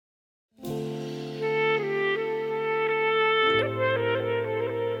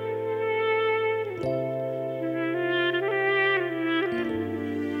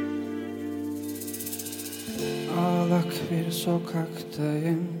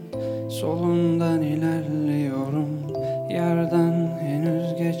sokaktayım, solundan ilerliyorum. Yerden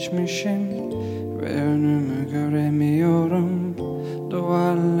henüz geçmişim ve önümü göremiyorum.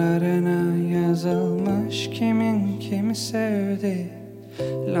 Duvarlarına yazılmış kimin kimi sevdi.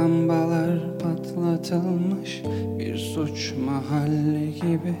 Lambalar patlatılmış bir suç mahalli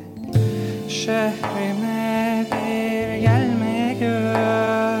gibi. Şehrime bir gelmeye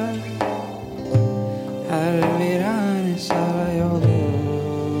gör, her virane saray olur.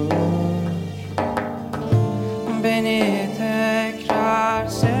 Beni tekrar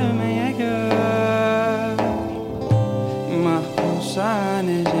sevmeye gör,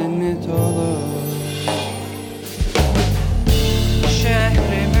 mahpushane cennet olur.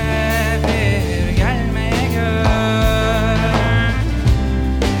 Şehrime bir gelmeye gör,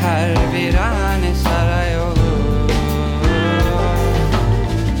 her virane saray olur.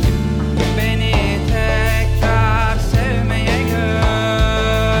 Beni tekrar sevmeye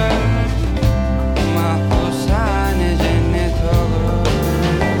gör, mahpushane cennet olur.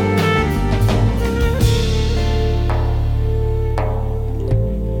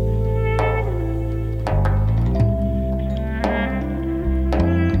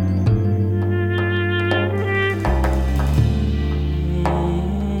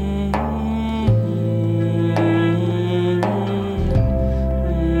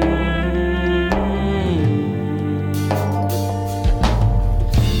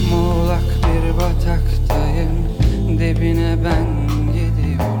 Muğlak bir bataktayım, dibine ben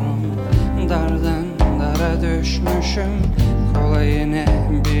gidiyorum. Dardan dara düşmüşüm, kolayı ne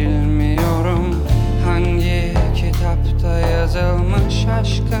bilmiyorum. Hangi kitapta yazılmış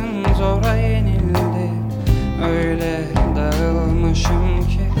aşkın zora yenildi. Öyle dağılmışım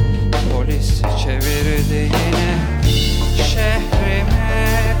ki polis çevirdi yine.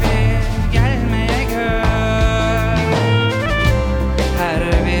 Şehrime bir gelmeye gör, her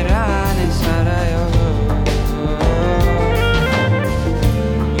virane saray olur.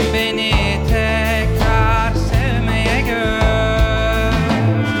 Beni tekrar sevmeye gör,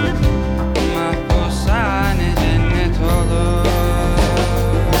 mahpushane cennet olur.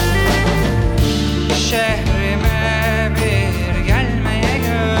 Şehrime bir gelmeye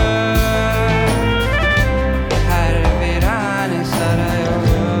gör, her virane saray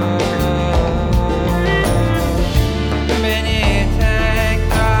olur. Beni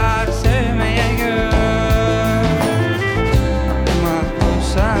tekrar sevmeye gör,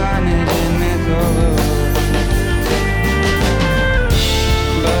 mahpushane cennet olur.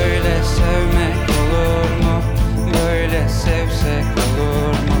 Böyle sevmek olur mu? Böyle sevsek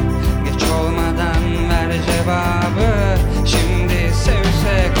olur mu? Geç olmadan ver cevabı. Şimdi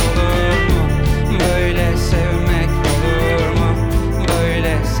sevsek olur mu? Böyle sevmek olur mu?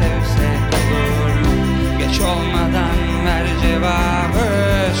 Böyle sevsek olur mu? Geç olmadan ver cevabı.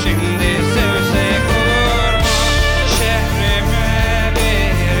 Şimdi sevsek olur mu? Şehrime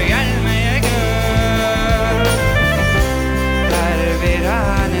bir gelmeye gör, her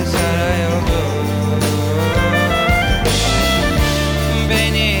virane saray olur.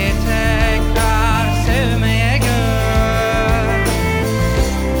 Beni tekrar sevmeye gör,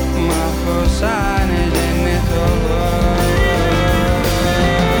 mahpushane cennet olur.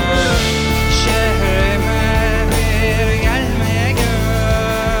 Şehrime bir gelmeye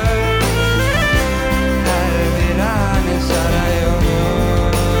gör, her virane saray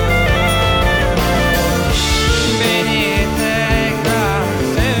olur. Beni tekrar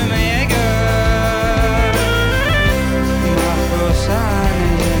sevmeye gör, mahpushane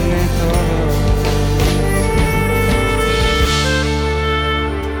cennet olur.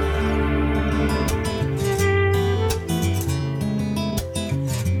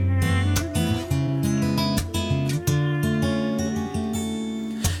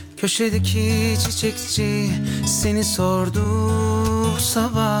 Köşedeki çiçekçi seni sordu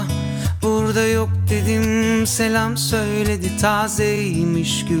sabah. Burada yok dedim, selam söyledi.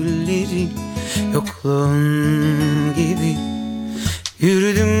 Tazeymiş gülleri, yokluğun gibi.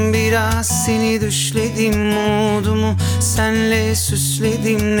 Yürüdüm biraz, seni düşledim. Umudumu senle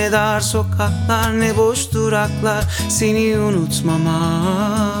süsledim. Ne dar sokaklar ne boş duraklar seni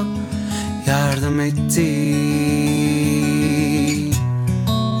unutmama yardım etti.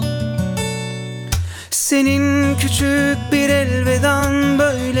 Senin küçük bir elvedan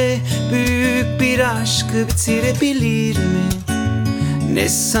böyle büyük bir aşkı bitirebilir mi? Ne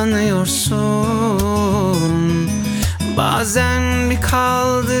sanıyorsun? Bazen bir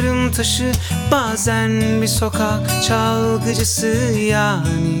kaldırım taşı, bazen bir sokak çalgıcısı.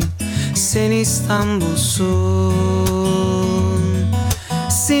 Yani sen İstanbul'sun.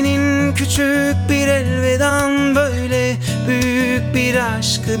 Senin küçük bir elvedan böyle büyük bir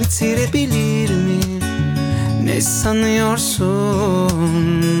aşkı bitirebilir mi? Ne sanıyorsun?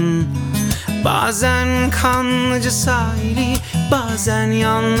 Bazen kanlıca sahili, bazen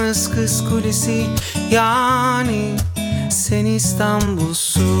yalnız kız kulesi. Yani sen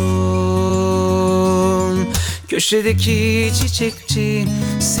İstanbul'sun. Köşedeki çiçekçi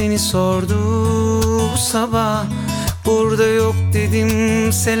seni sordu bu sabah. Burada yok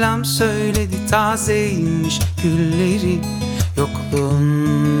dedim, selam söyledi. Tazeymiş gülleri,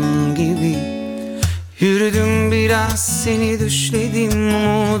 yokluğun gibi. Yürüdüm biraz, seni düşledim.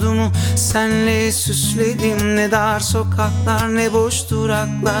 Umudumu senle süsledim. Ne dar sokaklar, ne boş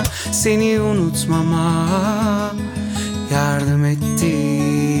duraklar seni unutmama yardım etti.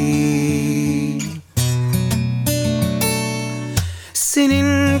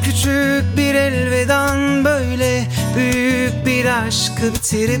 Senin küçük bir elvedan böyle büyük bir aşkı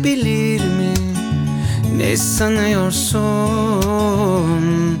bitirebilir mi? Ne sanıyorsun?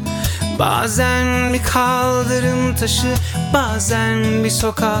 Bazen bir kaldırım taşı, bazen bir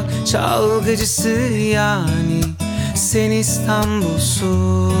sokak çalgıcısı. Yani sen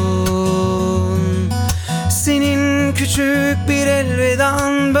İstanbul'sun. Senin küçük bir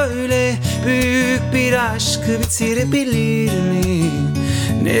elvedan böyle büyük bir aşkı bitirebilir mi?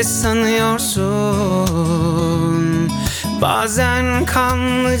 Ne sanıyorsun? Bazen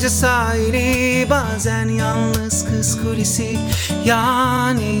kanlıca sahili, bazen yalnız kız kulesi.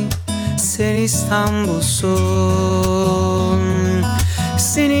 Yani sen İstanbul'sun.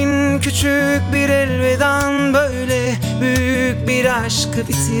 Senin küçük bir elvedan böyle büyük bir aşkı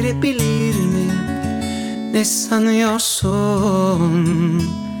bitirebilir mi? Ne sanıyorsun?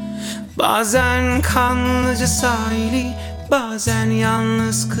 Bazen kanlıca sahili, bazen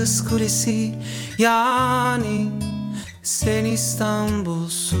yalnız kız kulesi. Yani sen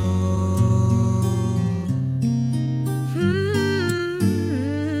İstanbul'sun.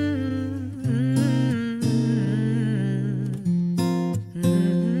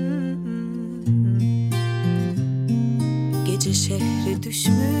 Gece şehre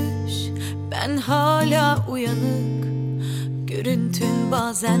düşmüş, ben hala uyanık. Görüntün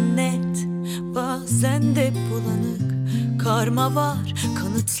bazen net, bazen de bulanık. Karma var,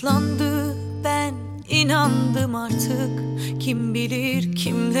 kanıtlandı, ben inandım artık. Kim bilir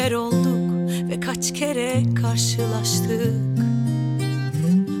kimler olduk ve kaç kere karşılaştık.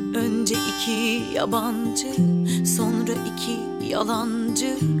 Önce iki yabancı, sonra iki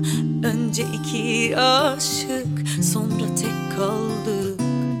yalancı. Önce iki aşık, sonra tek kaldık.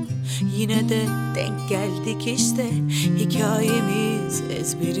 Yine de denk geldik işte, hikayemiz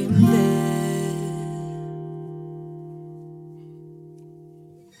ezberimde.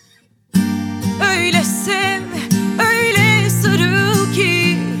 Öyle sev, öyle sarıl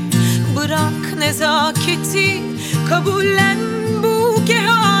ki bırak nezaketi, kabullen bu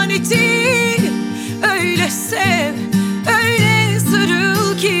kehaneti. Öyle sev, öyle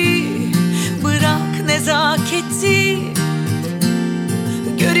sarıl ki bırak nezaketi,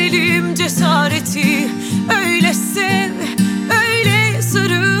 görelim cesareti. Öyle sev, öyle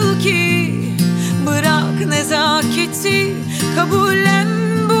sarıl ki bırak nezaketi, kabullen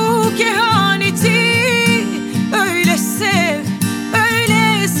bu kehaneti. Öyle sev,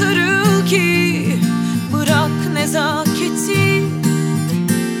 öyle sarıl ki bırak nezaketi,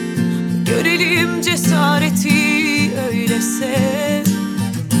 görelim cesareti. Öyle sev.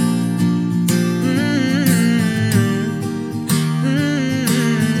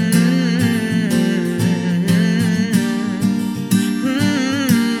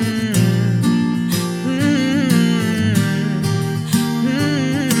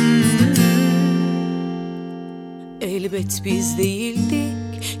 Elbet biz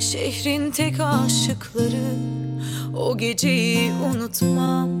değildik şehrin tek aşıkları. O geceyi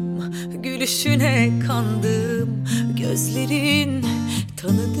unutmam, gülüşüne kandım. Gözlerin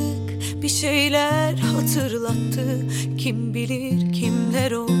tanıdık, bir şeyler hatırlattı. Kim bilir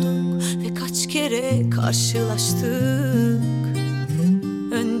kimler olduk ve kaç kere karşılaştık.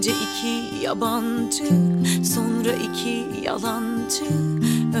 Önce iki yabancı, sonra iki yalancı.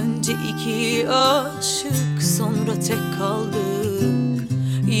 Önce iki aşık, sonra tek kaldık.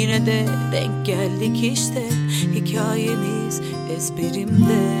 Yine de denk geldik işte, hikayemiz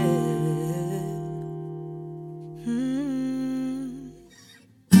ezberimde.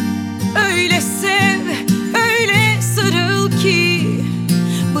 Öyle sev, öyle sarıl ki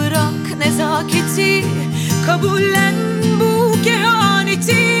bırak nezaketi, kabullen bu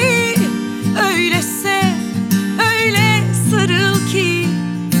kehaneti. Öyle sev, öyle sarıl ki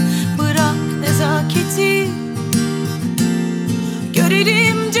bırak nezaketi,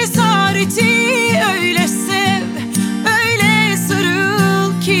 görelim cesareti. Öyle sev, öyle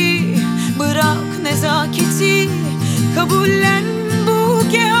kabullen bu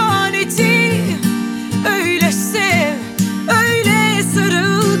kehaneti. Öyle sev, öyle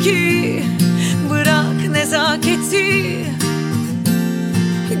sarıl ki bırak nezaketi.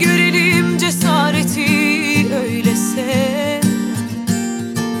 Görelim cesareti, öyle sev.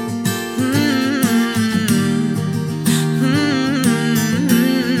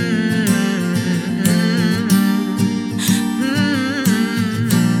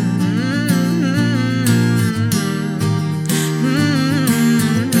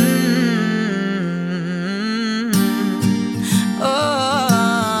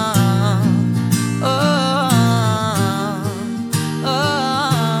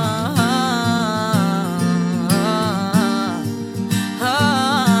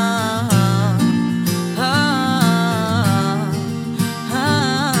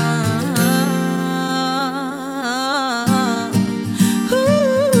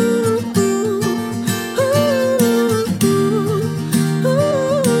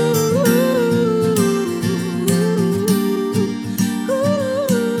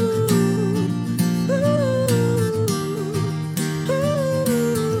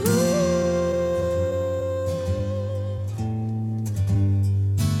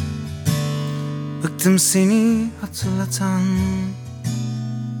 Bıktım seni hatırlatan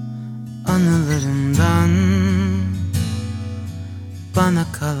anılarımdan, bana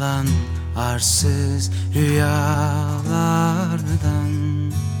kalan arsız rüyalardan.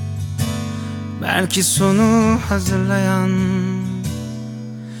 Belki sonu hazırlayan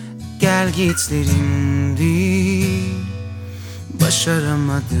gelgitlerim değil,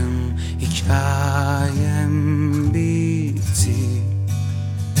 başaramadım, hikayem bitti.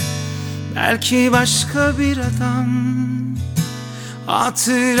 Belki başka bir adam,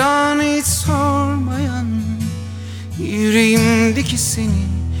 hatıranı hiç sormayan, yüreğimdeki seni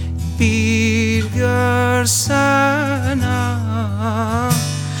bir görsen ah.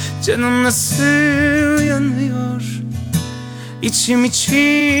 Canım nasıl yanıyor, içim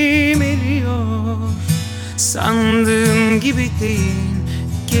eriyor. Sandığım gibi değil,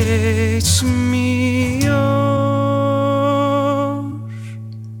 geçmiyor.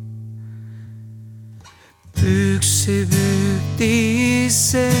 Büyükse büyük,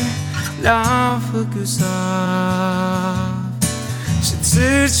 değilse lafı güzel.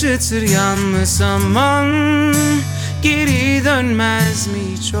 Çıtır çıtır yanmış aman, geri dönmez mi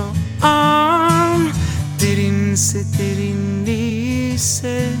hiç o an? Derinse derin,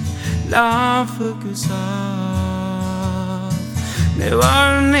 değilse lafı güzel. Ne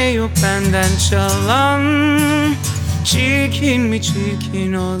var ne yok benden çalan, çirkin mi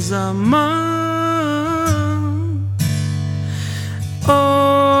çirkin o zaman?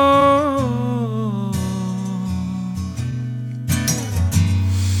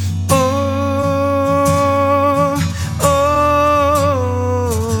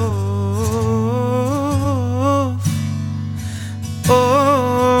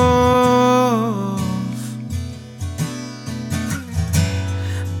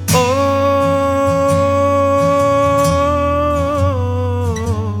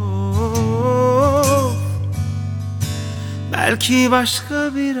 Belki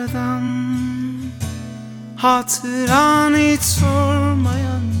başka bir adam, hatıranı hiç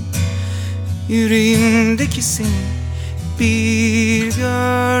sormayan, yüreğimdeki seni bir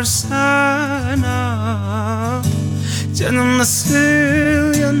görsen ah. Canım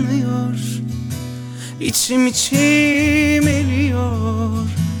nasıl yanıyor, içim eriyor.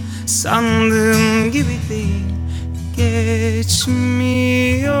 Sandığım gibi değil, geçmiyor.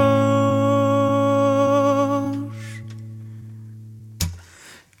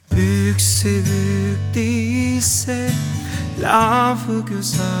 Büyükse büyük, değilse lafı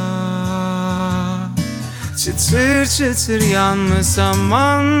güzel. Çıtır çıtır yanmış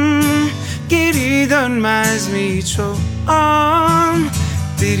aman, geri dönmez mi hiç o an?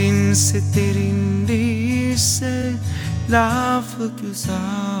 Derinse derin, değilse lafı güzel.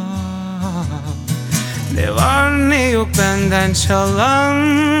 Ne var ne yok benden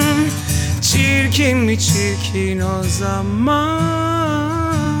çalan, çirkin mi çirkin o zaman?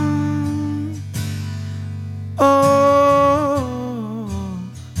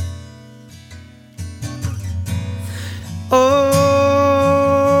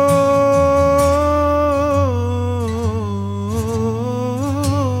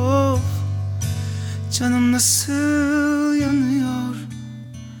 Canım nasıl yanıyor,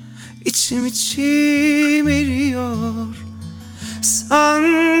 içim eriyor.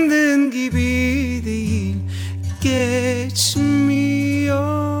 Sandığın gibi değil, geçmiyor.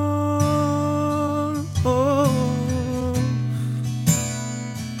 Oh.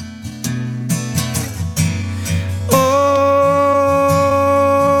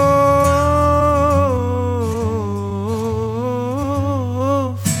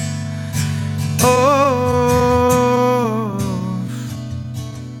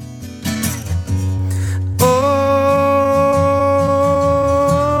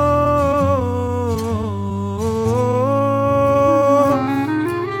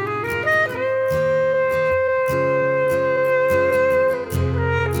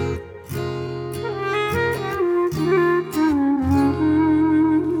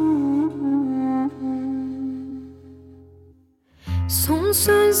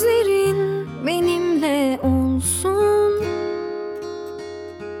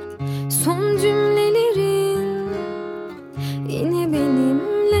 Son cümlelerin yine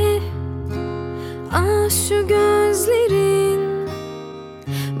benimle. Ah şu gözlerin,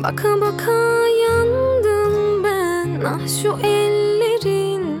 baka baka yandım ben. Ah şu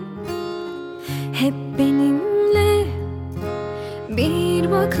ellerin hep benimle.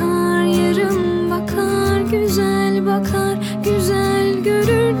 Bir bakar yarım bakar, güzel bakar, güzel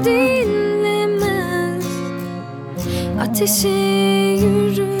görür dinlemez. Ateşe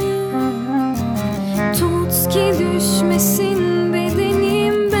yürü, tut ki düşmesin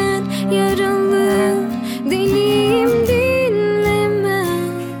bedenim, ben yaralı deliyim dinlemez.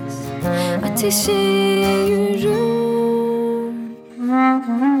 Ateşe yürü.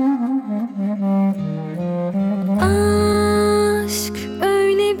 Aşk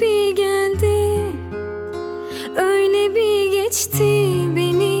öyle bir geldi, öyle bir geçti,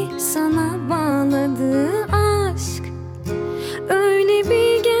 beni sana bağladı. Aşk öyle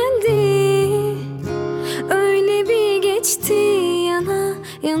bir geldi, öyle bir geçti, yana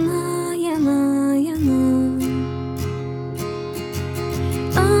yana yana yana.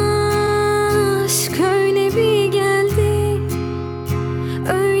 Aşk öyle bir geldi,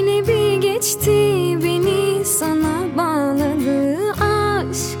 öyle bir geçti, beni sana bağladı.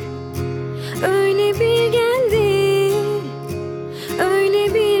 Aşk öyle bir geldi,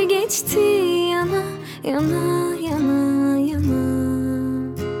 öyle bir geçti, yana yana yana yana.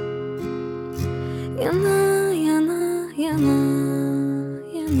 Yana yana yana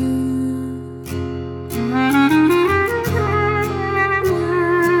yana.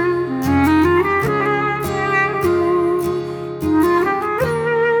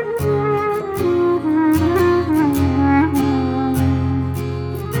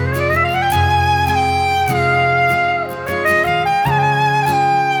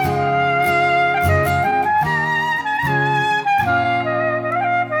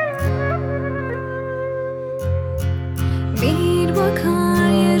 Bir bakar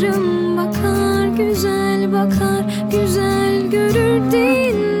yarım bakar, güzel bakar, güzel görür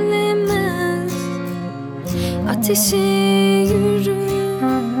dinlemez. Ateşe yürü,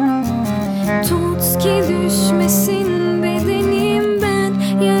 tut ki düşmesin bedenim, ben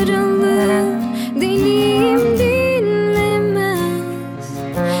yaralı deliyim dinlemez.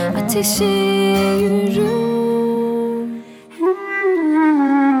 Ateşe yürü.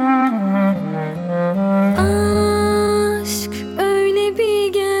 Aşk öyle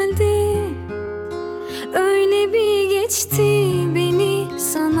bir geldi, öyle bir geçti, beni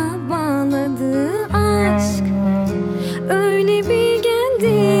sana bağladı. Aşk öyle bir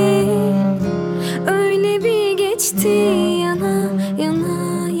geldi, öyle bir geçti, yana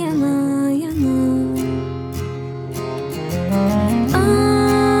yana yana yana.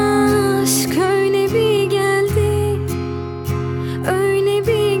 Aşk öyle bir geldi, öyle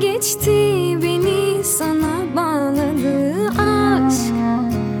bir geçti, beni sana bağladı. Aşk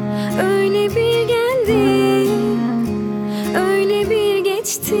öyle bir geldi, öyle bir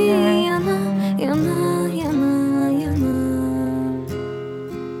geçti, yana yana yana yana.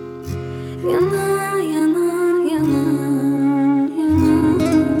 Yana yana yana yana.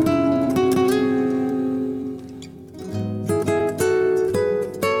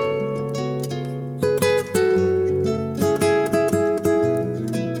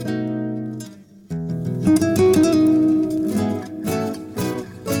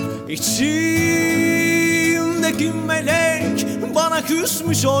 İçimdeki melek bana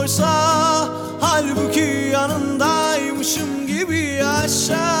küsmüş oysa, halbuki yanındaymışım gibi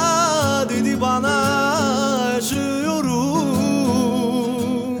yaşa dedi bana, yaşıyorum.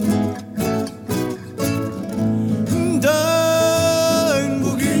 Dön,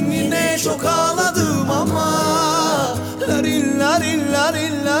 bugün yine çok ağladım ama larin larin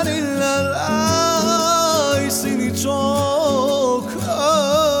larin larin larin. Ay seni çok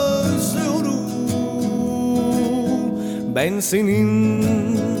özlüyorum. Ben senin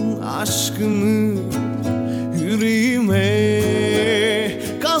aşkını yüreğime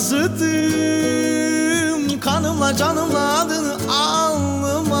kazıdım, kanımla canımla adını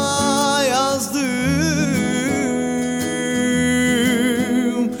alnıma yazdım.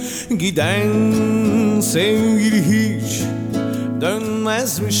 Giden sevgili hiç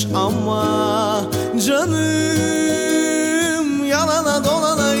dönmezmiş ama canım, yalana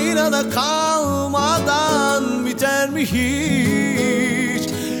dolana inada kalmadan biter mi hiç?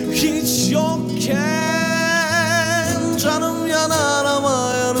 Hiç yokken canım yanar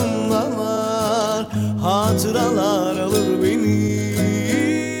ama yanımdalar, hatıralar alır beni.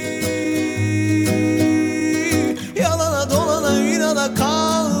 Yalana dolana inada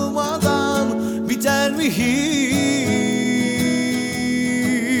kalmadan biter mi hiç?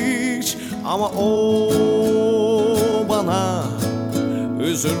 Ama o bana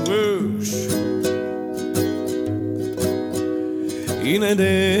üzülmüş. Yine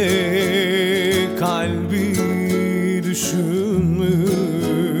de kalbi düşünmüş.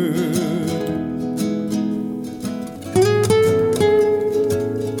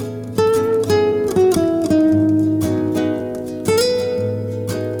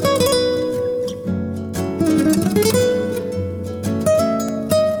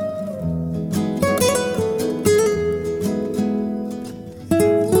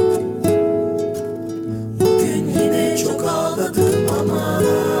 Bugün yine çok ağladım ama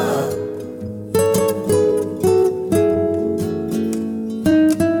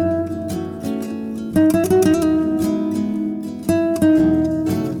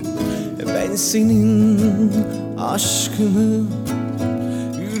ben senin aşkını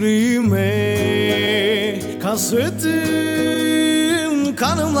yüreğime kazıdım.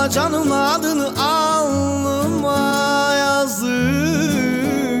 Kanımla canımla adını alnıma yazdım.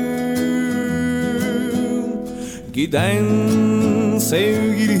 Giden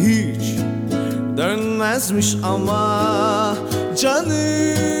sevgili hiç dönmezmiş ama canım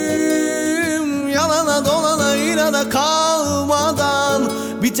yalana dolana inada kalmadan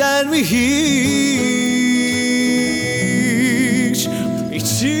biter mi hiç?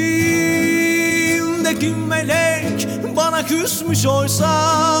 İçimdeki melek bana küsmüş oysa,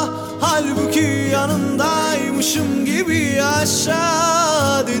 halbuki yanındaymışım gibi yaşa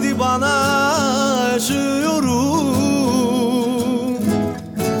dedi bana. Yaşıyorum.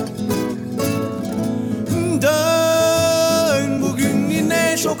 Dön, bugün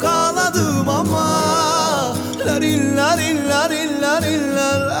yine çok ağladım ama larin larin larin larin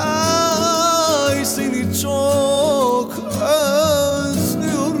larin, seni çok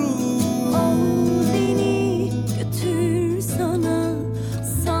özlüyorum. Al beni götür sana,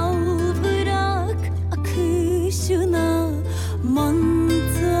 sal bırak akışına.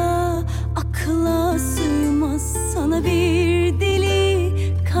 Mantığa akla sığmaz, sana bir deli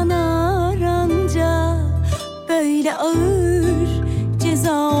kanar anca. Böyle ağır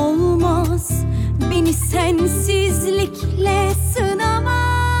ceza olmaz, beni sensizlikle sınama.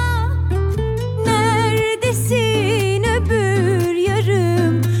 Neredesin öbür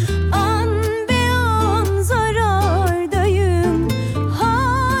yarım? An be an zarardayım.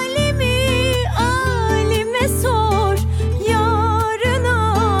 Halimi alime sor,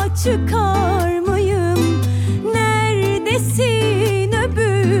 yarına çıkar mıyım? Neredesin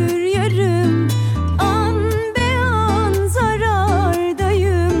öbür yarım? An be an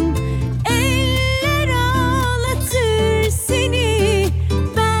zarardayım. Eller ağlatır seni,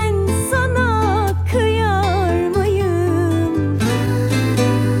 ben sana kıyar mıyım?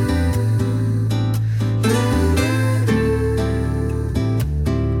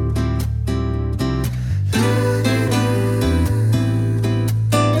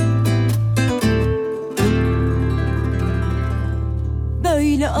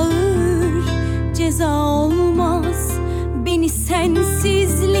 Böyle ağır ceza olmaz, beni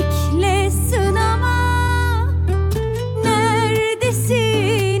sensizlikle sınama.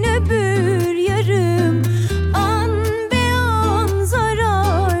 Neredesin öbür yarım? An be an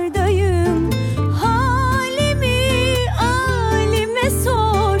zarardayım. Halimi alime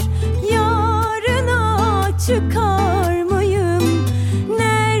sor, yarına çıkar mıyım?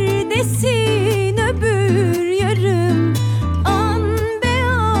 Neredesin öbür yarım? An be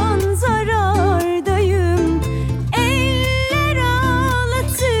an zarardayım. Eller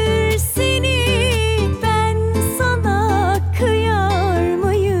ağlatır seni, ben sana kıyar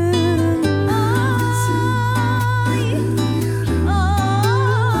mıyım? Ay, ay,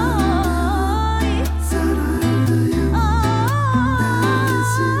 ay,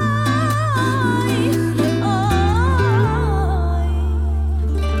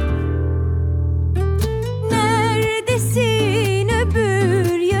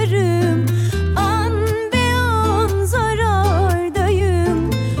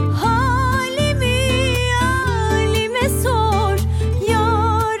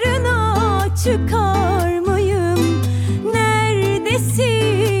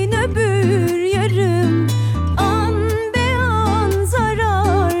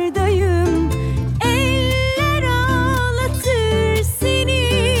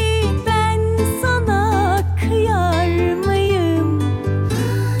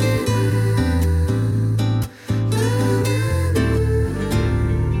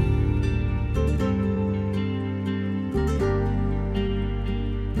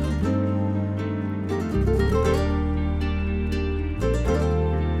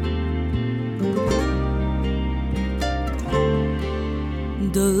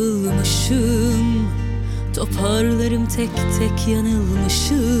 Dağılmışım, toparlarım tek tek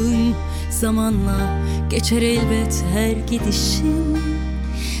yanılmışım. Zamanla geçer elbet her gidişim.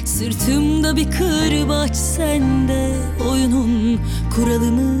 Sırtımda bir kırbaç sende, oyunun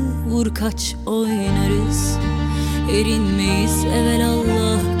kuralımı vur kaç oynarız. Erinmeyiz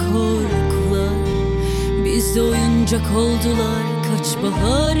evelallah korkular, bizde oyuncak oldular. Kaç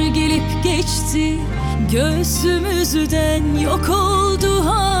bahar gelip geçti, göğsümüzden yok oldu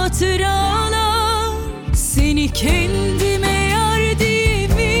hatıralar. Seni kendime yar diye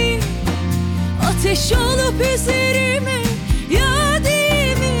mi, ateş olup üzerime ya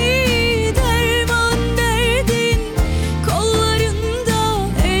diye mi? Derman derdin kollarında,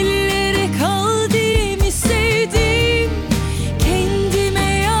 ellere kal diye mi sevdim?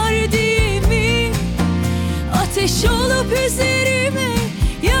 Kendime yar diye mi, ateş olup üzerime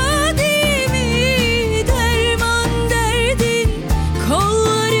ya diye mi? Derman derdin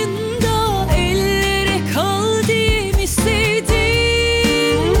kollarında, ellere kal diye mi sevdim?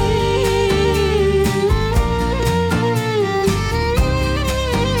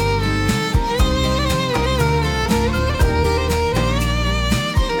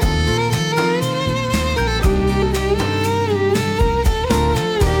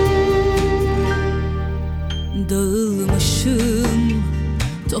 Dağılmışım,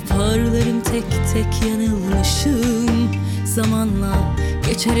 toparlarım tek tek yanılmışım. Zamanla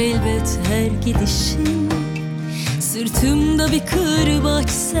geçer elbet her gidişim. Sırtımda bir kırbaç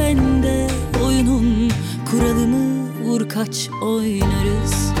sende, oyunun kuralımı vur kaç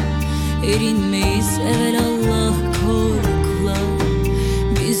oynarız. Erinmeyiz evelallah korkular,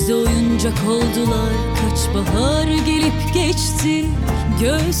 bizde oyuncak oldular. Kaç bahar gelip geçti,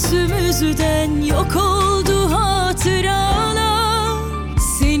 göğsümüzden yok oldu hatıralar.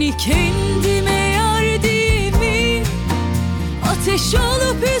 Seni kendime yar diye mi, ateş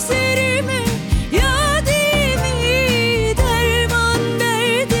olup üzerime ya diye mi? Derman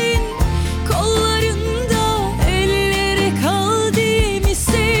derdin kollarında, ellere kal diye mi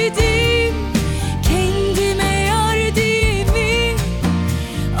sevdim? Kendime yar diye mi,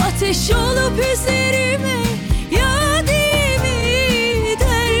 ateş olup üzerime ya diye mi?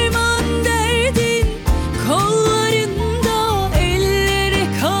 Derman derdin kollarında, ellere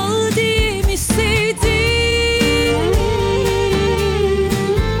kal diye mi sevdim?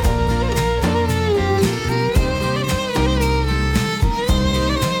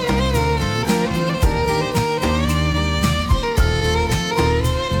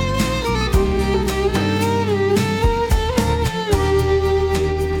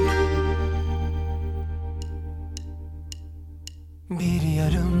 Bir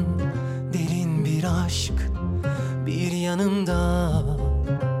yarım derin bir aşk, bir yanımda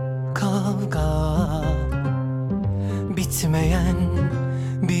kavga. Bitmeyen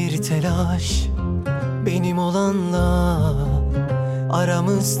bir telaş, benim olanla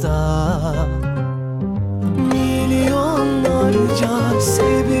aramızda. Milyonlarca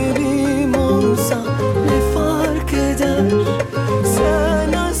sebebim olsa ne fark eder?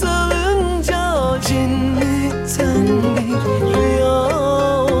 Sen azalınca cennetten bir rüya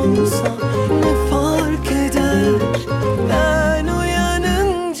olsa ne fark eder? Ben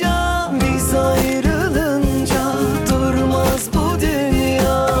uyanınca, biz ayrılınca durmaz bu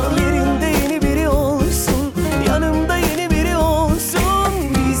dünya. Yerinde yeni biri olsun, yanımda yeni biri olsun.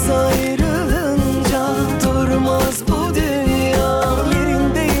 Biz ayrılınca durmaz bu dünya.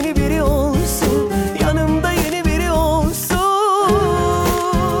 Yerinde yeni biri olsun, yanımda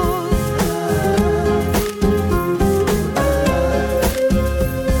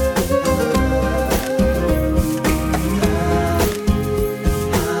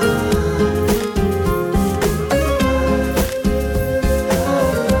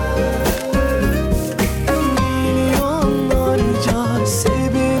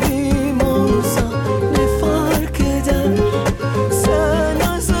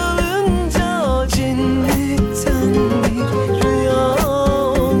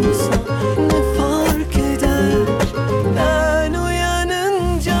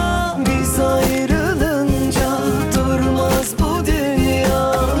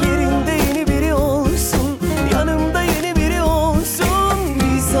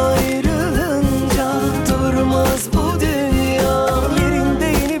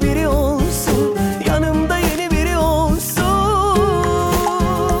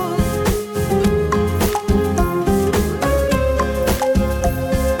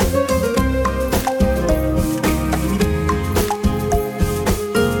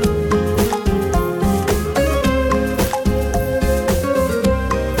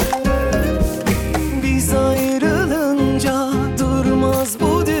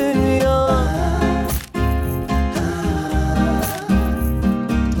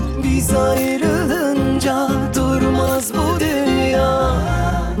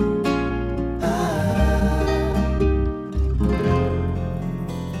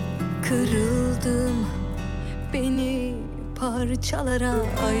Kırıldım, beni parçalara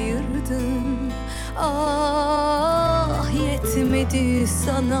ayırdın. Ah, yetmedi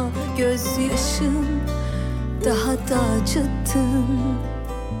sana gözyaşım, daha da acıttın.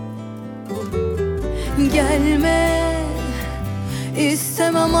 Gelme,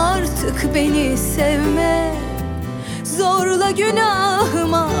 istemem artık beni sevme. Zorla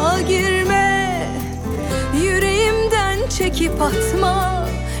günahıma girme. Yüreğimden çekip atma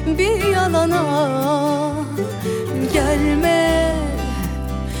bir yalana. Gelme,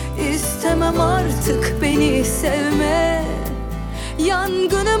 istemem artık beni sevme.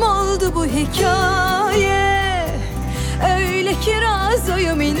 Yangınım oldu bu hikaye. Öyle ki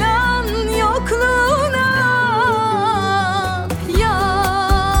razıyım inan yokluğuna.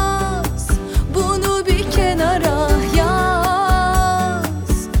 Yaz bunu bir kenara,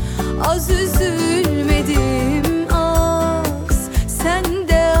 yaz. Az üzülmedim az, sen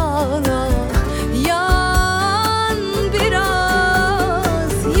de ağla. Yan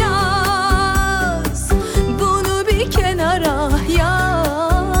biraz, yaz bunu bir kenara,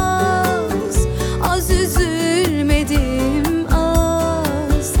 yaz. Az üzülmedim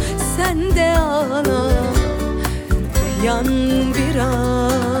az, sen de ağla. Yan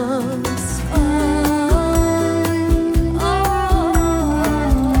biraz.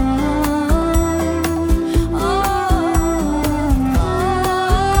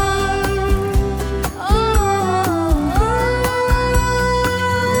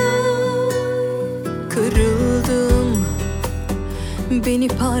 Kırıldım, beni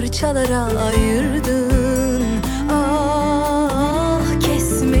parçalara ayırdın. Ah,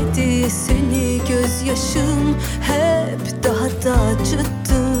 kesmedi seni gözyaşım, hep daha da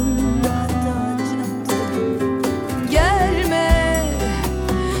acıttın. Gelme,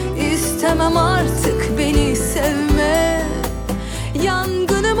 istemem artık beni sevme.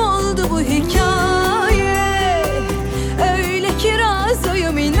 Yangınım oldu bu hikaye. Öyle ki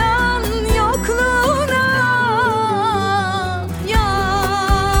razıyım inan yokluğuna.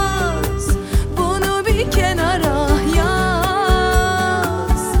 Yaz bunu bir kenara,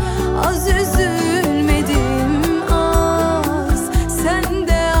 yaz. Az üzülmedim az, sen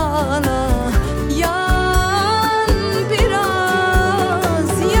de ağla. Yan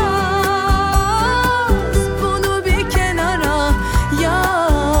biraz, yaz bunu bir kenara,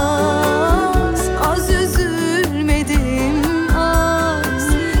 yaz. Az üzülmedim az,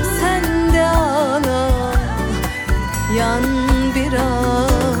 sen de ağla. Yan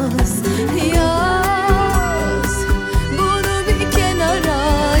biraz, yaz bunu bir kenara,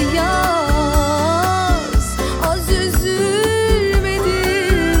 yaz. Az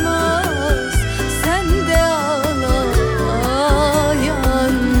üzülmedim az, sen de ağla.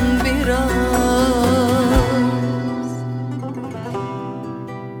 Yan biraz.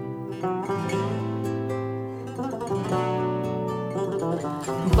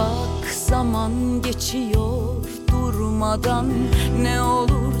 Bak zaman geçiyor durmadan. Ne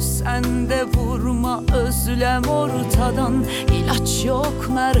olur sen de vurma özlem ortadan. İlaç yok,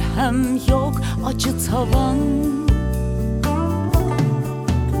 merhem yok, acı tavan.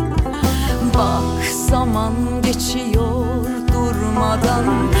 Bak zaman geçiyor durmadan.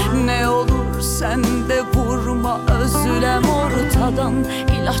 Ne olur sen de vurma özlem ortadan.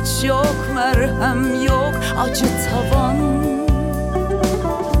 İlaç yok, merhem yok, acı tavan.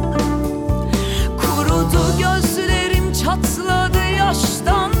 Kurudu gözlerim, çatladı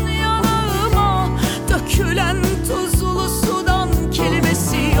yaştan yanağıma. Dökülen tuzlu sudan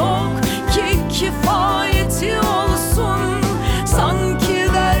kelimesi yok ki kifayeti olsun.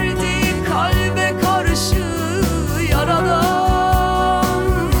 Sanki verdiği kalbe karşı yaradan.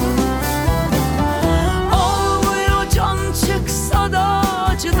 Olmuyor can çıksa da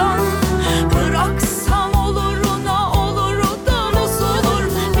acıdan. Bıraksam oluruna olur da bozulur.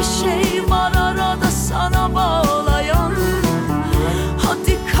 Bir şey var arada sana bağlayan.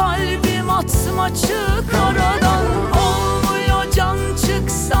 Hadi kalbim atma çık aradan. Olmuyor can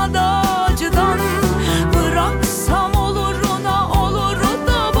çıksa da acıdan. Bıraksam oluruna olur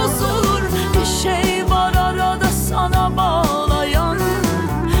da bozulur. Bir şey var arada sana bağlayan.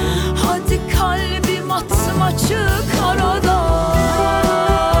 Hadi kalbim atma çık aradan.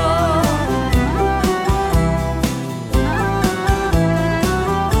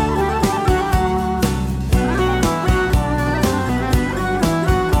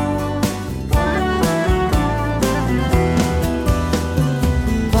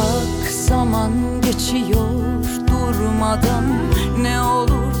 Bak zaman geçiyor durmadan. Ne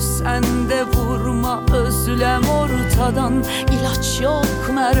olur sen de vurma özlem ortadan. İlaç yok,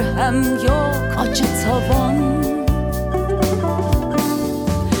 merhem yok, acı tavan.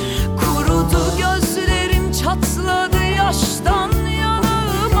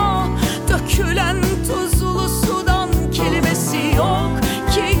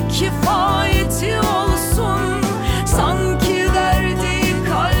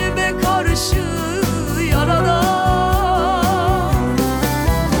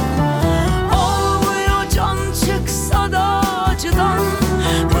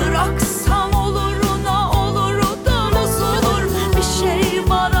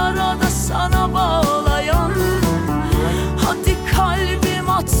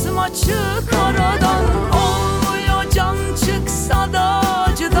 açık aradan. Olmuyor can çıksa da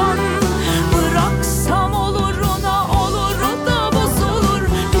acıdan. Bıraksam oluruna olur da bozulur.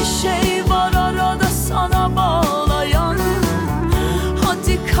 Bir şey var arada sana bağlayan.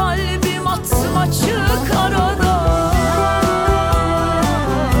 Hadi kalbim atma çık aradan.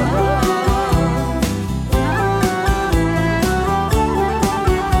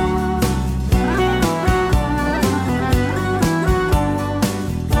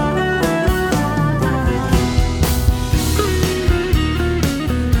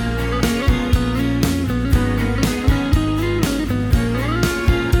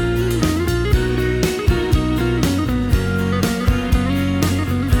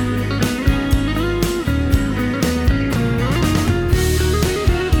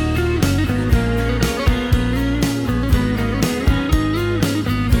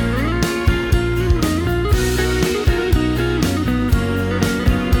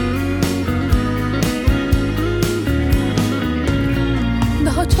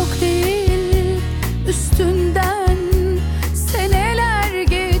 Daha çok değil üstünden seneler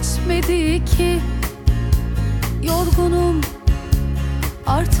geçmedi ki. Yorgunum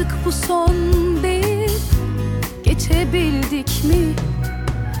artık bu son değil, geçebildik mi?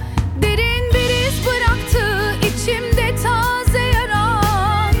 Derin bir iz bıraktı içimde taze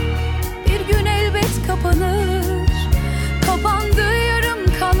yaran. Bir gün elbet kapanır. Kapandı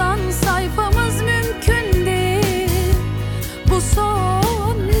yarım kalan sayfamız, mümkün değil. Bu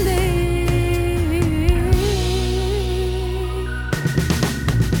son değil.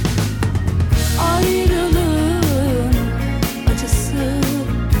 Ayrılığın acısı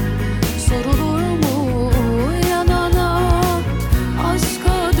sorulur mu yanana?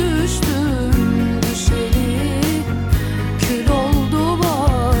 Aşka düştüm düşeli, kül oldu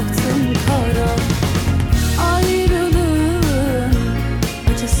baktım kara. Ayrılığın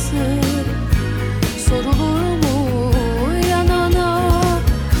acısı sorulur mu yanana?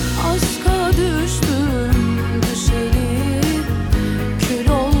 Aşka düştüm düşeli, kül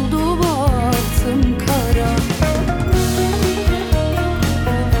oldu baktım kara.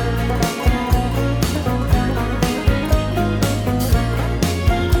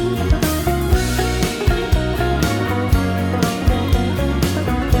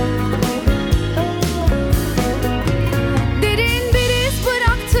 Derin bir iz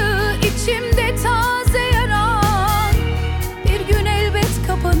bıraktı içimde taze yaran. Bir gün elbet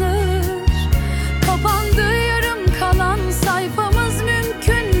kapanır. Kapandı yarım kalan sayfamız,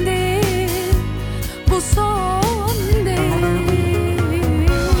 mümkün değil. Bu son değil.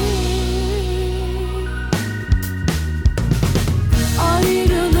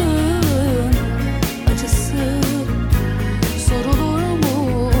 Ayrılığın acısı sorulur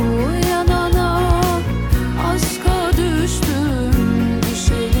mu yanana? Aşka düştüm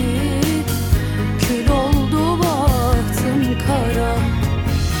düşeli, kül oldu baktım kara.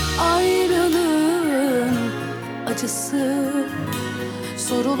 Ayrılığın acısı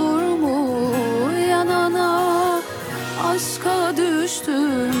sorulur mu yanana? Aşka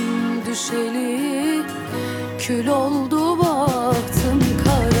düştüm düşeli, kül oldu baktım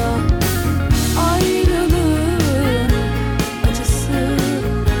kara. Ayrılığın acısı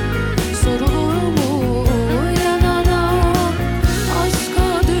sorulur mu yanana? Aşka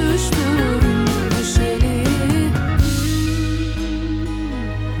düştüm düşeli.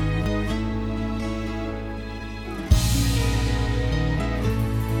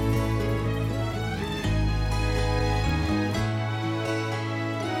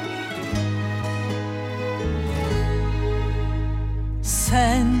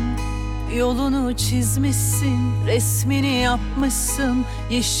 Sen yolunu çizmişsin, resmini yapmışsın.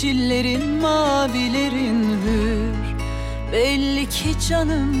 Yeşillerin, mavilerin hür. Belli ki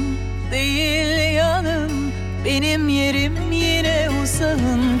canım değil yanım. Benim yerim yine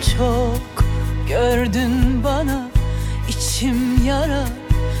uzağın çok. Gördün bana içim yara,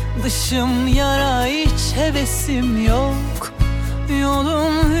 dışım yara, hiç hevesim yok.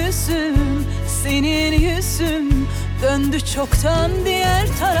 Yolum hüzün, senin yüzün döndü çoktan diğer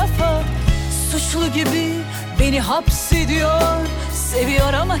tarafa. Suçlu gibi beni hapsediyor.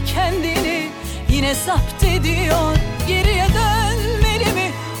 Seviyor ama kendini yine zapt ediyor. Geriye dönmeli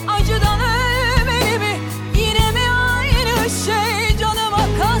mi? Acıdan ölmeli mi? Yine mi aynı şey canıma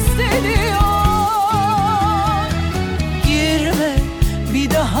kastediyor? Girme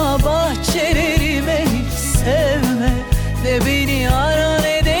bir daha bahçelerime, hiç sevme. Ne beni ara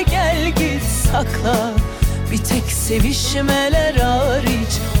ne de gel git sakla. Bir tek sevişmeler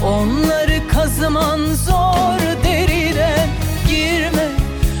hariç onları kazıman zor deriden. Girme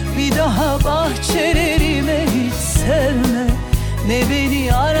bir daha bahçelerime, hiç sevme. Ne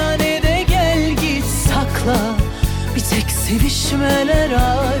beni ara ne sevişmeler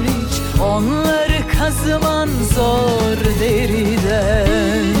hariç onları kazıman zor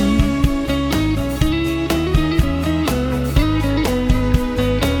deriden.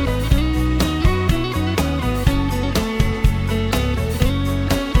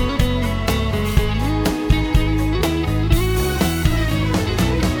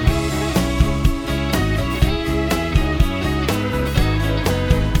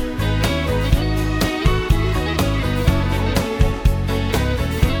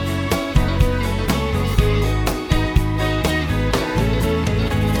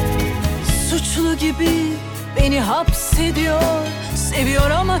 Gibi beni hapsediyor, seviyor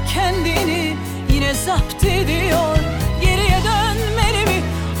ama kendini yine zapt ediyor. Geriye dönmeli mi,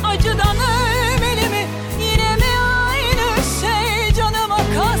 acıdan ölmeli mi, yine mi aynı şey canıma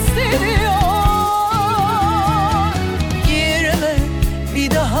kastediyor. Girme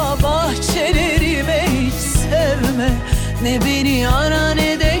bir daha bahçelerime, hiç sevme, ne beni ara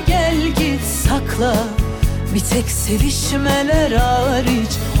ne de gel git sakla. Bir tek sevişmeler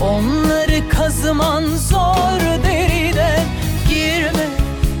hariç onları kazıman zor deriden. Girme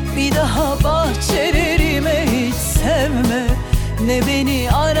bir daha bahçelerime, hiç sevme, ne beni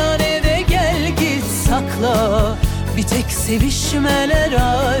ara ne de gel git sakla. Bir tek sevişmeler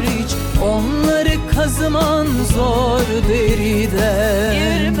hariç onları kazıman zor deriden.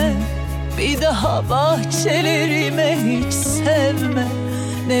 Girme bir daha bahçelerime, hiç sevme,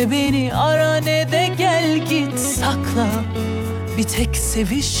 ne beni ara ne de gel git sakla. Bir tek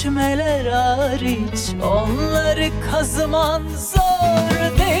sevişmeler hariç onları kazıman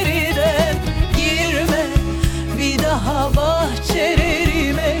zor deriden. Girme bir daha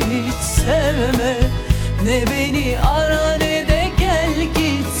bahçelerime, hiç sevme, ne beni ara ne de gel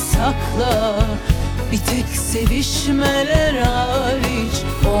git sakla. Bir tek sevişmeler hariç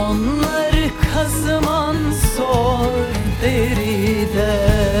onları kazıman zor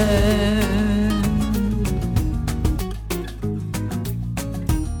deriden.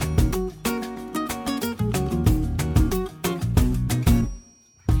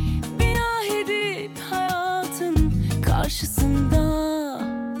 Bina edip hayatın karşısında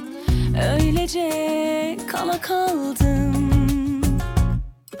öylece kala kaldım.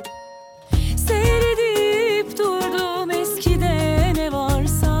 Seyredip durdum eskide ne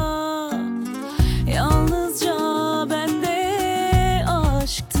varsa, yalnızca bende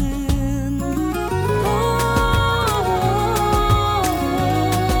aşktın.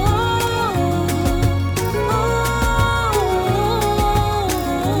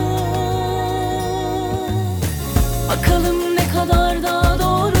 Bakalım ne kadar da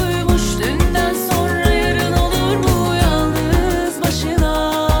doğruymuş, dünden sonra yarın olur mu yalnız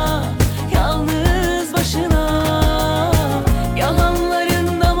başına, yalnız başına.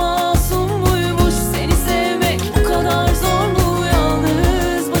 Yalanlarında masum muymuş, seni sevmek bu kadar zor mu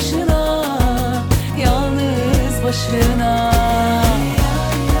yalnız başına, yalnız başına.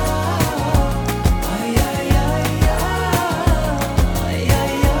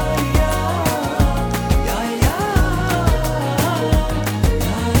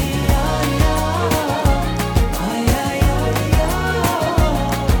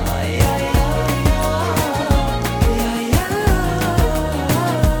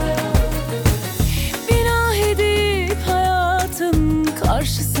 Bina edip hayatın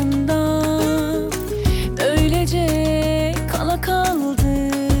karşısında öylece kala kaldım.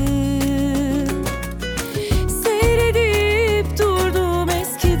 Seyredip durdum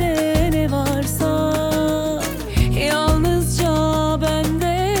eskide ne varsa, yalnızca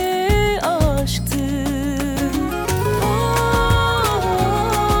bende aşktın.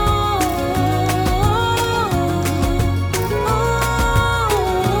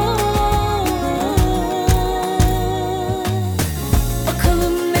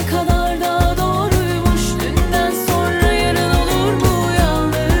 Bakalım ne kadar da doğruymuş, dünden sonra yarın olur mu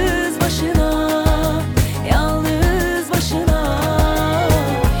yalnız başına, yalnız başına.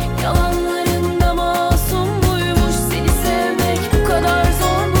 Yalanlarında masum muymuş, seni sevmek bu kadar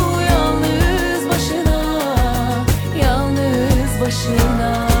zor mu yalnız başına, yalnız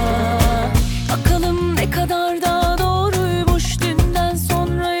başına. Bakalım ne kadar da doğruymuş, dünden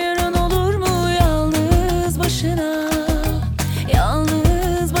sonra yarın olur mu yalnız başına,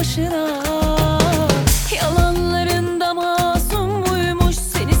 yalnız başına. Yalanlarında masum muymuş,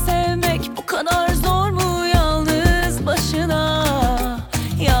 seni sevmek bu kadar zor mu yalnız başına,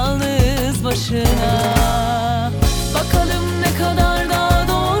 yalnız başına. Bakalım ne kadar da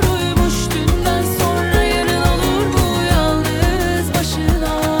doğruymuş, dünden sonra yarın olur mu yalnız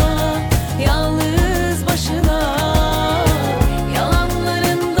başına,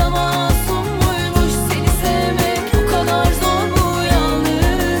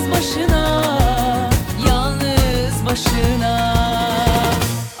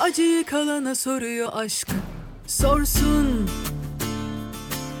 acıyı kalana soruyor aşk. Sorsun,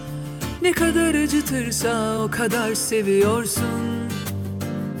 ne kadar acıtırsa o kadar seviyorsun.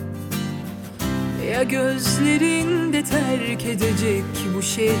 Ya gözlerinde terk edecek bu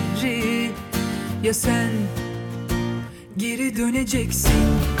şehri, ya sen geri döneceksin.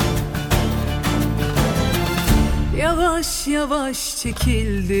 Yavaş yavaş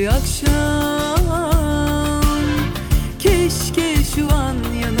çekildi akşam. Keşke şu an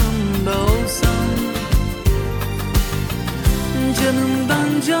yanımda olsan.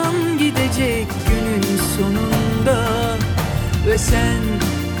 Canımdan can gidecek günün sonunda, ve sen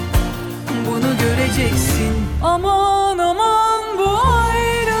bunu göreceksin. Aman aman bu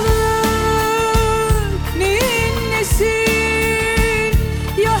ayrılık neyin nesi?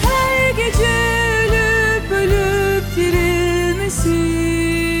 Ya her gece ölüp ölüp dirilmesi.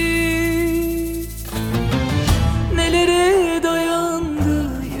 Nelere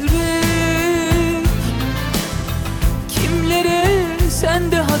dayandı yürek, kimlere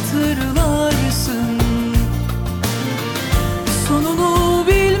sen de hatırlarsın. Sonunu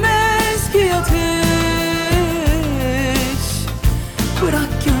bilmez ki ateş,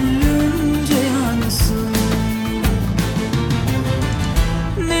 bırak gönlünce yansın.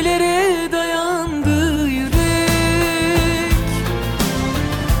 Nelere dayandı yürek,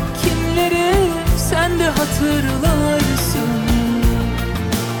 kimlere sen de hatırlarsın.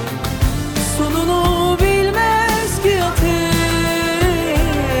 Sonunu bilmez ki ateş,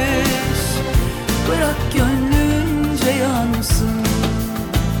 bırak gönlünce yansın.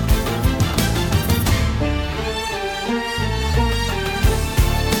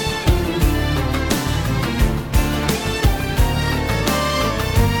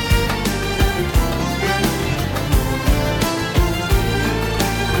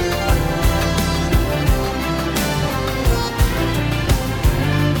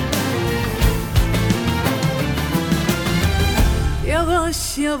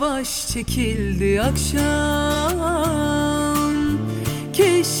 Yavaş yavaş çekildi akşam.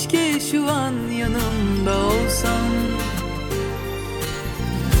 Keşke şu an yanımda olsan.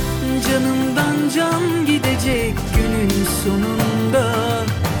 Canımdan can gidecek günün sonunda,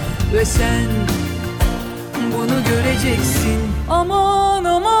 ve sen bunu göreceksin. Aman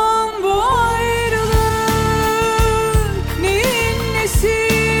aman bu ayrılık neyin nesi?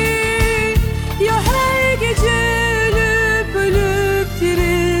 Ya her gece ölüp ölüp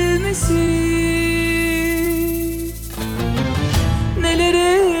dirilmesi.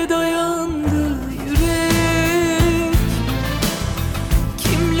 Nelere dayandı yürek,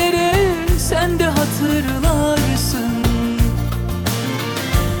 kimlere sen de hatırlarsın.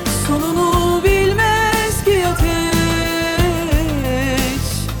 Sonunu bilmez ki ateş,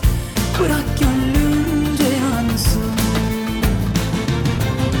 bırak gönlünce yansın.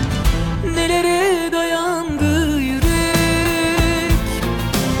 Nelere dayandı yürek,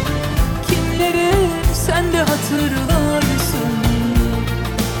 kimlere sen de hatırlarsın.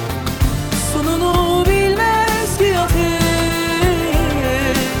 Sonunu bilmez ki ateş,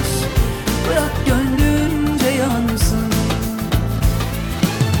 bırak gönlünce yansın.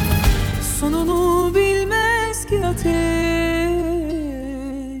 Sonunu bilmez ki ateş,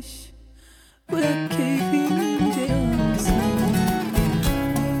 bırak keyfince yansın.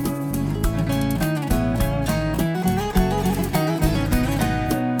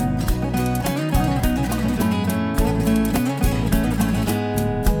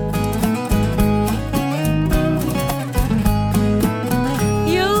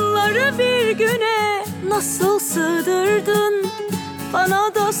 Yılları bir güne nasıl sığdırdın?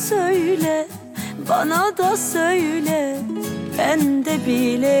 Bana da söyle, bana da söyle, ben de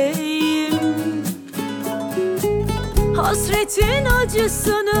bileyim. Hasretin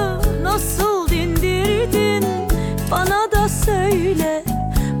acısını nasıl dindirdin? Bana da söyle,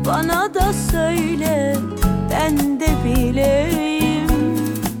 bana da söyle, ben de bileyim.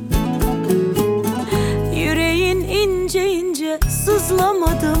 Yüreğin ince ince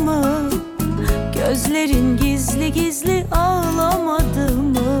sızlamadı mı? Gözlerin gizli gizli ağlamadı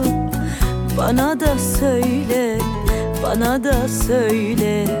mı? Bana da söyle, bana da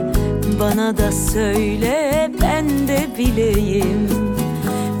söyle, bana da söyle, ben de bileyim.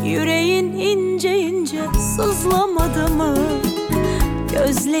 Yüreğin ince ince sızlamadı mı?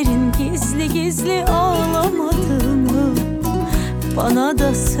 Gözlerin gizli gizli ağlamadı mı? Bana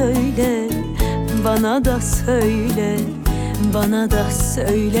da söyle, bana da söyle, bana da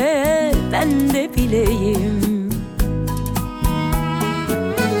söyle, ben de bileyim.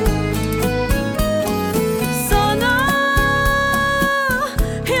 Sana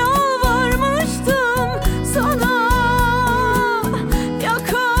yalvarmıştım, sana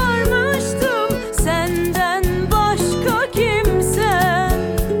yakar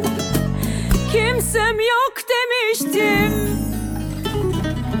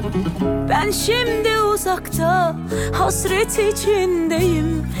Ben şimdi uzakta, hasret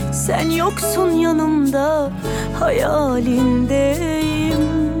içindeyim. Sen yoksun yanımda, hayalindeyim.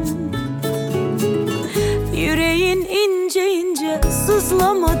 Yüreğin ince ince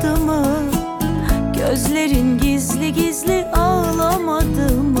sızlamadı mı? Gözlerin gizli gizli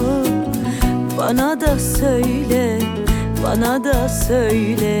ağlamadı mı? Bana da söyle, bana da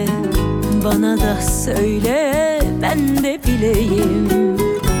söyle, bana da söyle, ben de bileyim.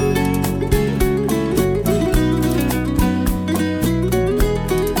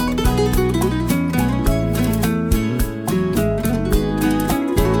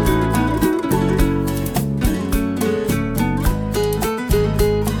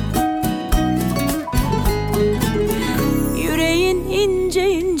 Yüreğin ince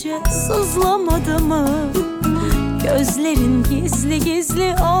ince sızlamadı mı? Gözlerin gizli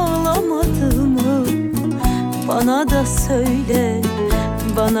gizli ağlamadı mı? Bana da söyle,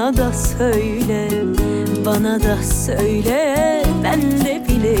 bana da söyle, bana da söyle, ben de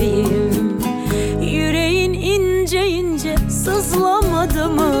bileyim. Yüreğin ince ince sızlamadı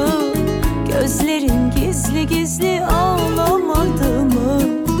mı? Gözlerin gizli gizli ağlamadı mı?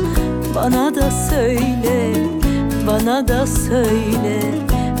 Bana da söyle, bana da söyle,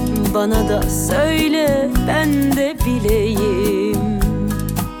 bana da söyle, ben de bileyim.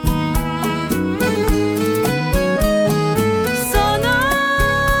 Sana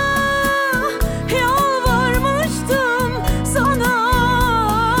yalvarmıştım, sana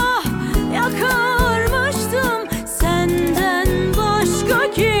yakarmıştım. Senden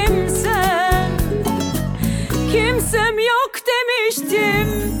başka kimsem yok demiştim.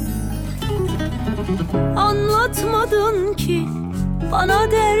 Anlatmadın ki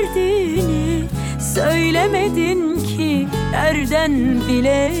bana derdini, söylemedin ki nereden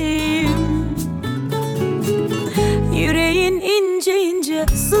bileyim. Yüreğin ince ince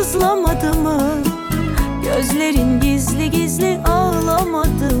sızlamadı mı? Gözlerin gizli gizli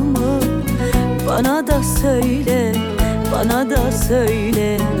ağlamadı mı? Bana da söyle, bana da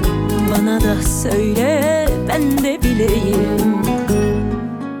söyle, bana da söyle, ben de bileyim.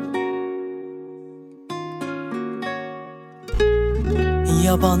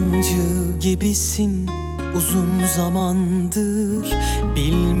 Yabancı gibisin uzun zamandır,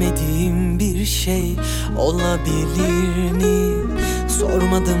 bilmediğim bir şey olabilir mi?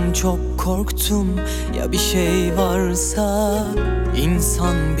 Sormadım, çok korktum, ya bir şey varsa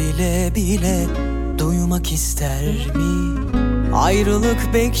insan bile bile duymak ister mi?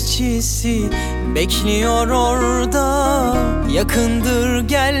 Ayrılık bekçisi bekliyor orada, yakındır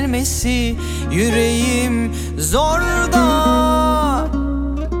gelmesi, yüreğim zorda.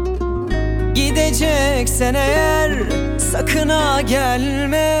 Gideceksen eğer sakın ha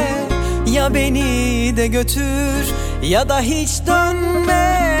gelme, ya beni de götür ya da hiç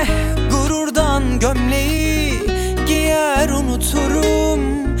dönme. Gururdan gömleği giyer unuturum,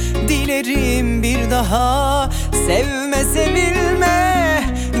 dilerim bir daha sevme sevilme.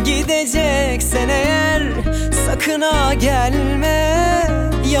 Gideceksen eğer sakın ha gelme,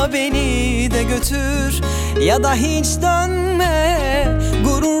 ya beni de götür ya da hiç dönme.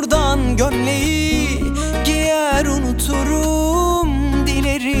 Gururdan gömleği giyer unuturum,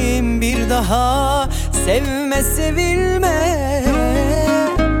 dilerim bir daha sevme sevilme.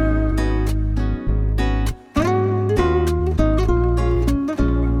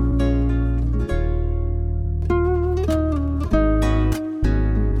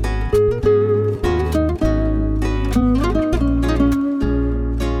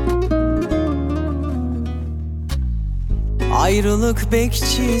 Ayrılık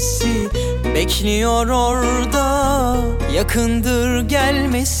bekçisi bekliyor orada, yakındır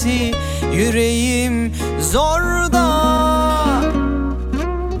gelmesi, yüreğim zorda.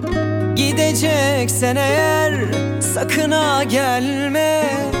 Gideceksen eğer sakın ha gelme,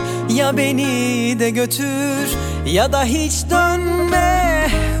 ya beni de götür ya da hiç dönme.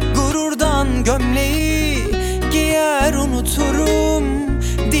 Gururdan gömleği giyer unuturum,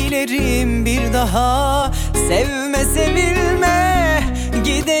 dilerim bir daha sevme sevilme.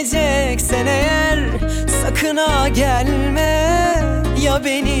 Gideceksen eğer sakın ha gelme, ya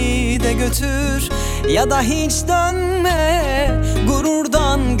beni de götür ya da hiç dönme.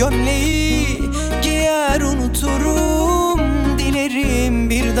 Gururdan gömleği giyer unuturum, dilerim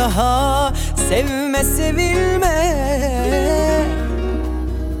bir daha sevme sevilme.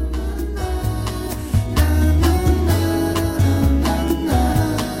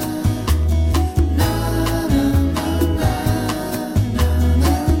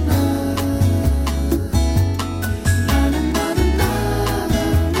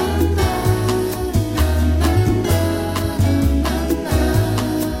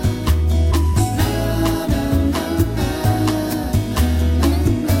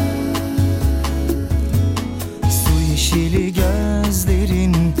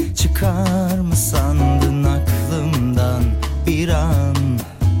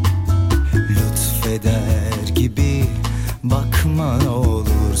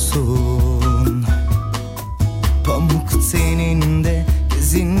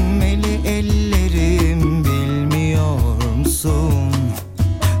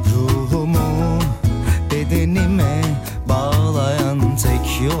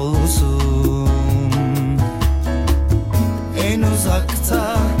 yolsun. En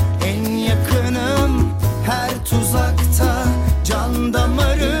uzakta, en yakınım, her tuzakta can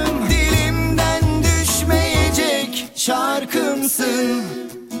damarım. Dilimden düşmeyecek şarkımsın,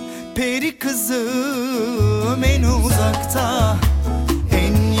 peri kızım. En uzakta,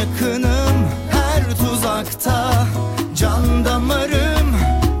 en yakınım, her tuzakta can damarım.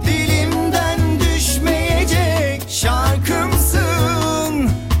 Dilimden düşmeyecek şarkımsın,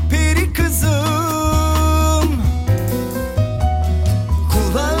 peri kızım.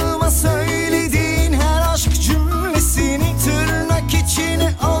 Kulağıma söylediğin her aşk cümlesini tırnak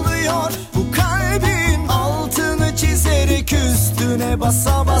içine alıyor bu kalbim. Altını çizerek üstüne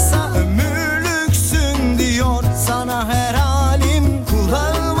basa basa ömürlüksün diyor sana her halim.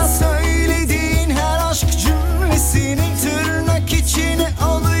 Kulağıma söylediğin her aşk cümlesini tırnak içine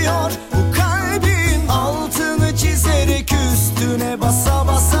alıyor bu kalbim. Altını çizerek üstüne basa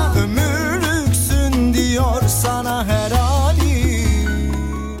basa ömürlüksün diyor sana her halim.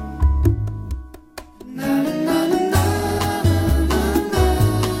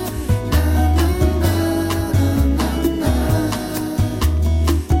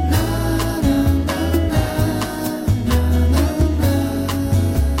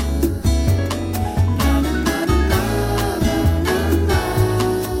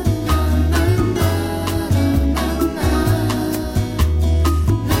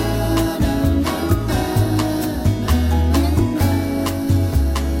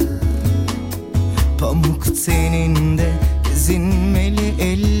 Pamuk teninde gezinmeli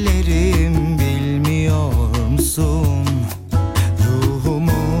ellerim, bilmiyor musun?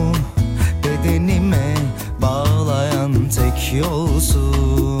 Ruhumu bedenime bağlayan tek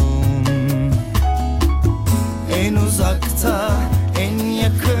yolsun. En uzakta, en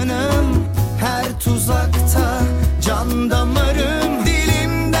yakınım, her tuzakta can damarım.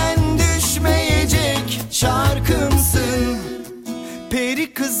 Dilimden düşmeyecek şarkımsın,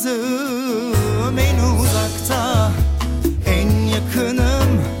 peri kızım. En uzakta, en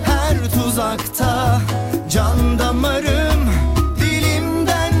yakınım, her tuzakta can damarım.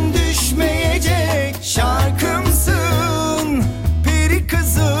 Dilimden düşmeyecek şarkımsın, peri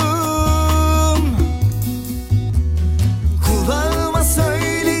kızım. Kulağıma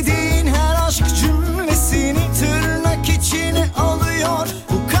söylediğin her aşk cümlesini tırnak içine alıyor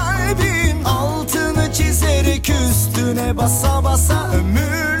bu kalbim. Altını çizerek üstüne basa basa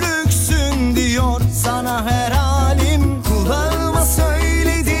ömürlüksün diyor sana her halim. Kulağıma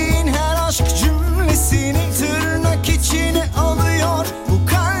söylediğin her aşk cümlesini tırnak içine alıyor bu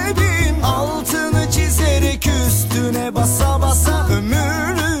kalbim. Altını çizerek üstüne basa basa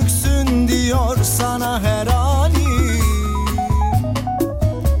ömürlüksün diyor sana her halim.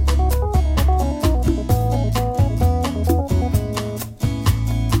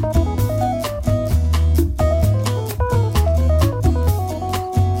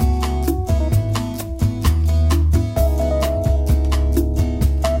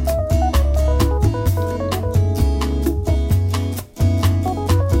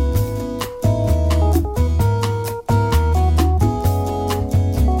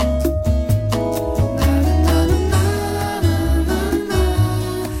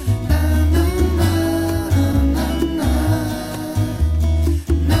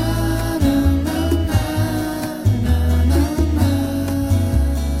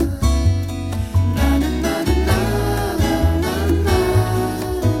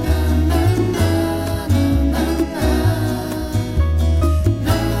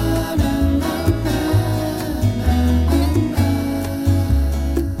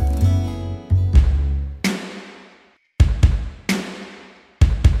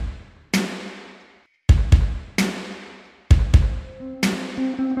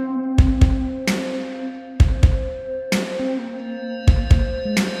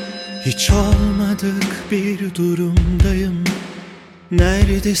 Hiç olmadık bir durumdayım.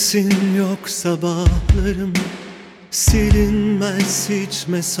 Neredesin yok sabahlarım. Silinmez hiç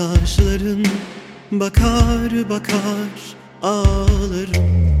mesajların. Bakar bakar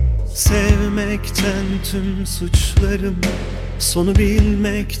ağlarım. Sevmekten tüm suçlarım. Sonu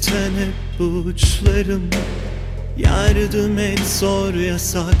bilmekten hep uçlarım. Yardım et zor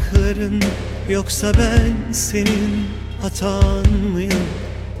yasakların. Yoksa ben senin hatan mıyım?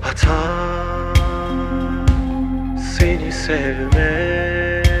 Hatam seni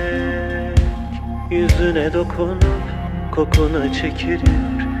sevmek. Yüzüne dokunup kokuna çekilip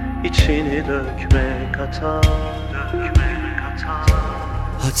içini dökmek hata.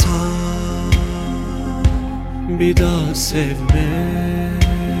 Hata bir daha sevmek.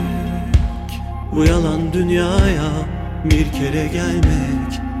 Bu yalan dünyaya bir kere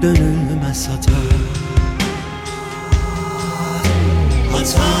gelmek dönülmez hata.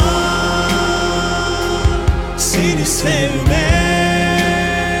 Hata seni sevmek,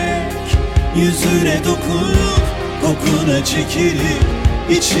 yüzüne dokunup kokuna çekilip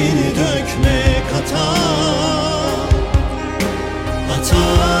içini dökmek hata. Hata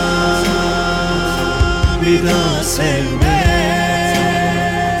bir daha sevmek,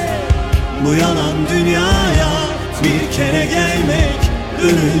 bu yalan dünyaya bir kere gelmek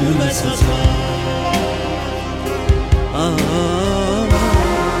dönülmez hata.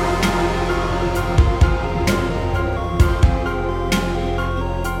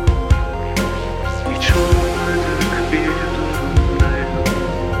 Hiç olmadık bir durumdayım.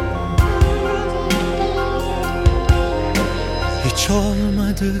 Hiç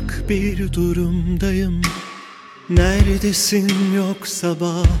olmadık bir durumdayım. Neredesin yok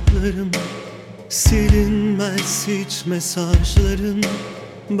sabahlarım, silinmez hiç mesajların.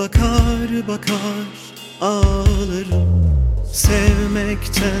 Bakar bakar ağlarım.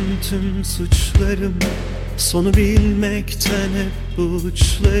 Sevmekten tüm suçlarım, sonu bilmekten hep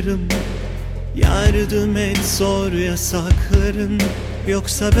uçlarım. Yardım et zor yasakların,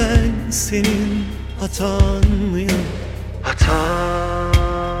 yoksa ben senin hatan mıyım? Hata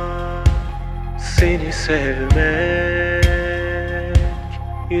seni sevmek,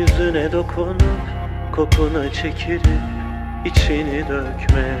 yüzüne dokunup kokuna çekilip içini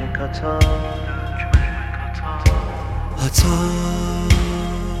dökmek hata. Hata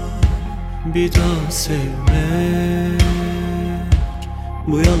bir daha sevmek,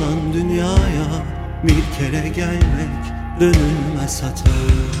 bu yalan dünyaya bir kere gelmek dönülmez hata.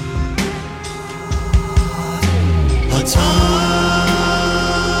 Hata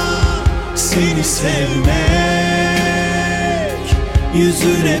seni sevmek,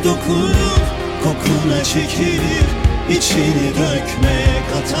 yüzüne dokunup kokuna çekilip içini dökmek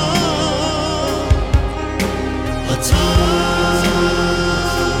hata. Hata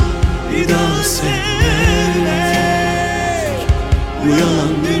bir daha sevmek, bu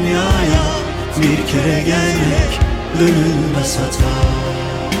yalan dünyaya bir kere gelmek dönülmez hata.